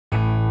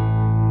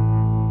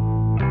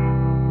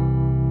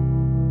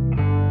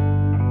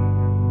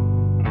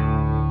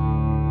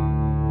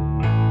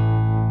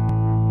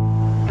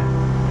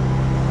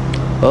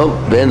Oh,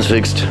 van's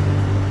fixed.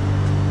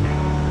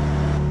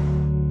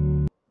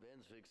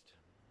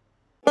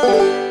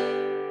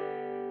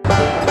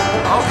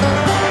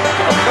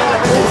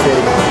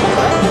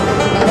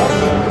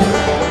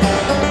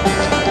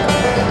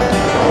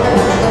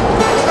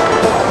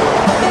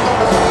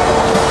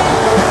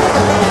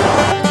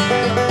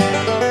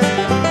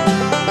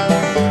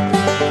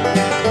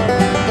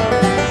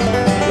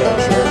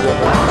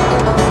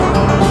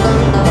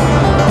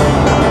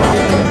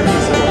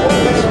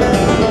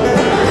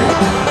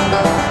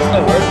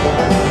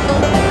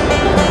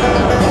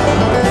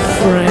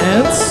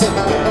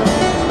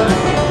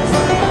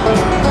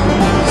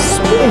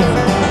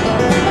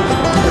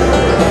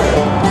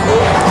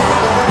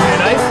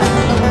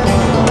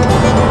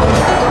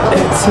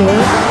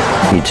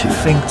 Me too. I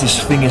think this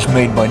thing is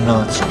made by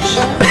Nazis.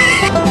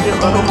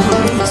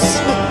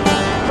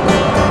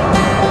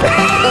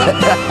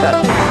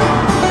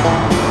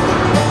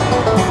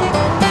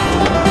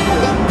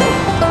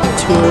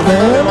 Two of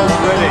them.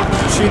 Ready.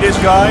 You see this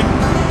guy?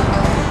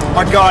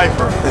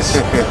 MacGyver.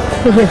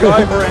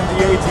 MacGyver and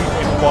the 18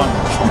 in one.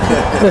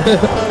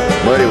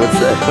 Marty, what's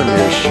that on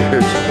your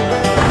shirt?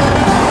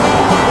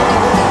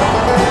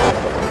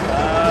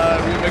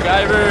 We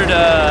MacGyvered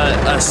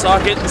a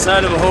socket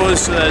inside of a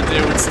hose so that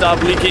it would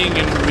stop leaking,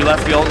 and we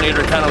left the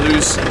alternator kind of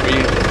loose, and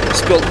we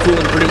spilled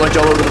coolant pretty much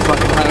all over the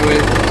fucking highway.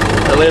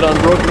 I laid on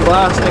broken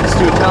glass next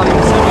to Italian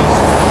semis,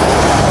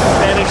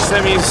 Spanish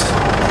semis,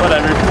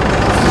 whatever.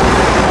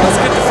 Let's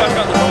get the fuck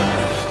on the boat.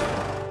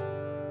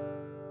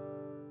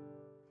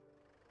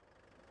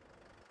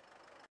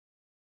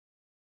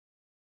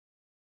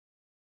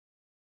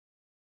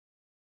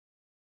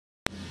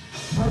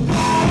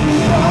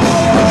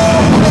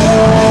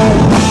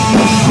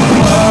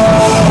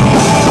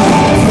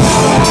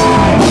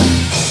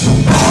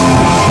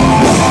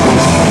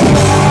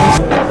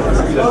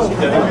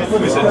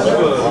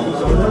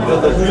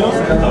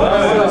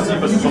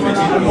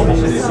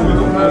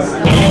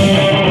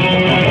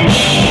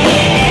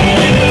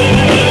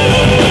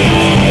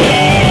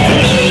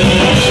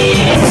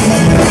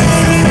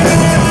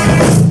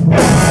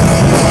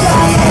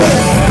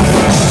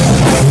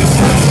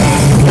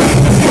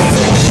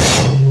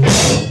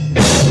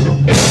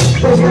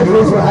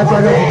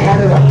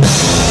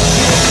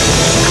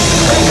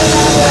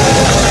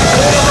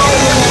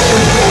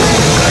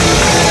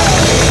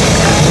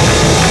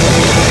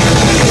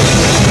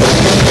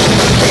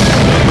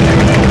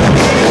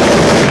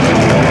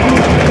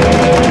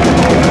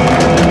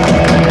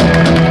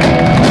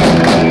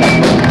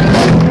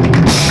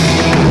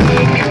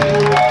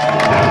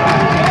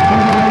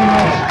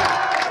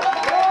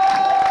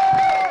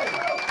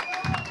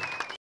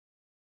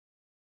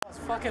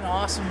 Fucking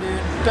awesome, dude.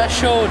 Best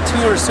show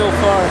tour so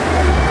far.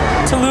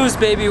 Toulouse,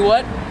 baby,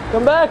 what?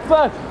 Come back,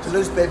 fuck.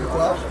 Toulouse, baby,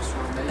 quoi?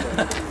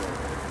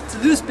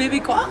 Toulouse, baby,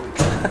 quoi?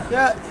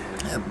 Yeah.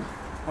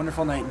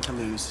 Wonderful night in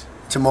Toulouse.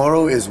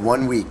 Tomorrow is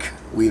 1 week.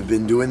 We've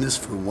been doing this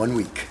for 1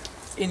 week.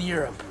 In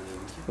Europe.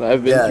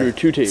 I've been through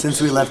 2 tapes.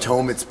 Since we left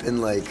home, it's been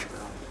like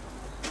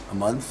a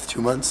month,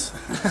 2 months.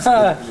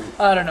 I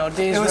don't know,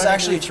 days. It was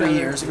actually 3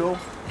 years ago.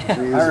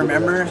 I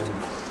remember.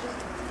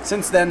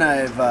 Since then,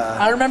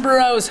 I remember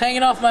I was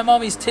hanging off my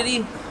mommy's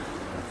titty,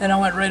 and I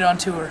went right on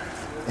tour.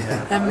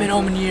 Yeah. Haven't been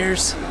home in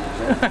years.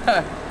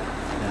 Very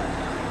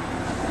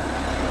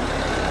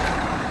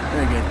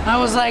good. I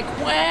was like,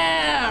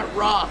 wah,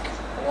 rock,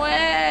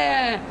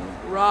 wah,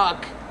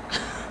 rock.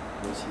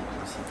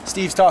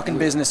 Steve's talking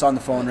business on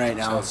the phone right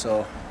now,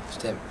 so.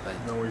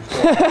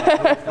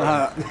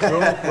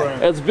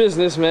 That's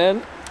business,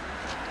 man.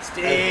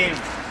 Steve.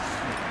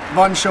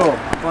 Fun show.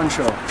 Fun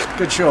show.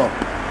 Good show.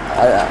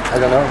 I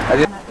don't know.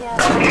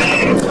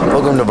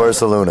 Welcome to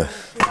Barcelona.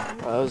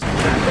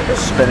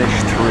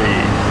 Spanish 3.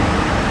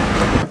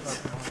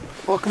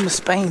 Welcome to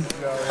Spain.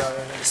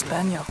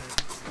 Español.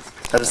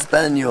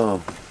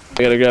 Español.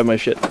 I gotta grab my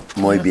shit.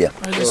 Muy bien.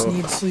 I just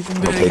need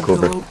sleeping bag. Take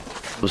over.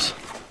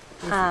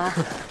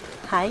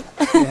 Hi.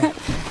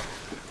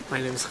 My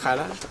name is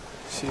Hara.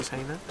 She's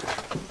Haina.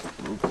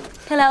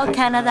 Hello,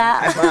 Canada.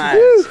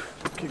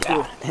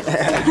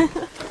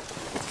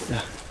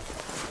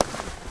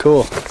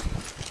 Cool.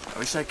 I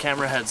wish that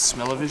camera had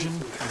smell-o-vision.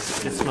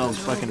 It smells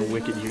fucking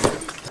wicked here.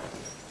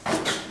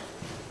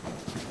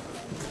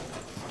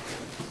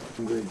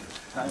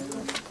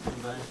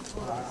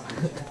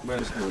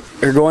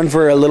 We're going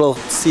for a little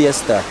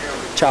siesta.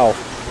 Ciao.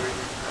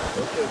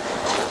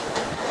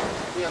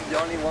 I'm the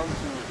only one to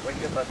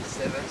wake up at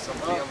 7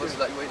 something. I was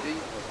like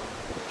waiting.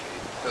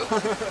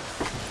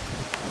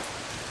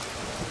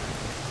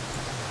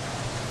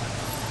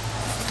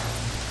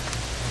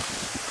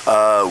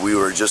 We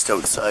were just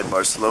outside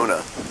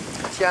Barcelona.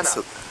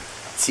 So,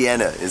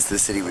 Tiana is the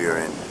city we were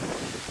in.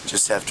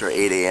 Just after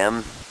 8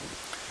 a.m.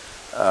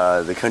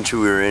 The country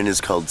we were in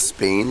is called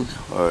Spain,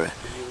 or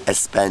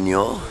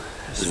Español.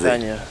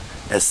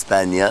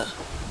 España.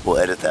 We'll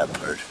edit that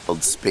part.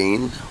 Called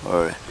Spain,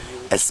 or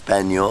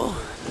Español.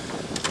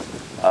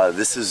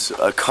 This is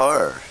a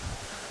car,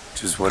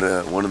 which is one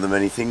of the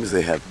many things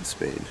they have in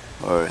Spain,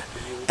 or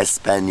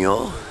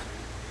Español.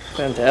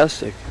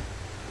 Fantastic.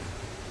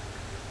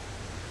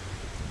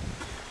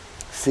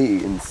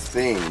 see, in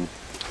Spain,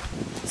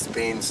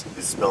 Spain is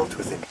spelled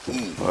with an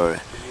E, or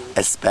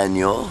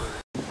Espanol.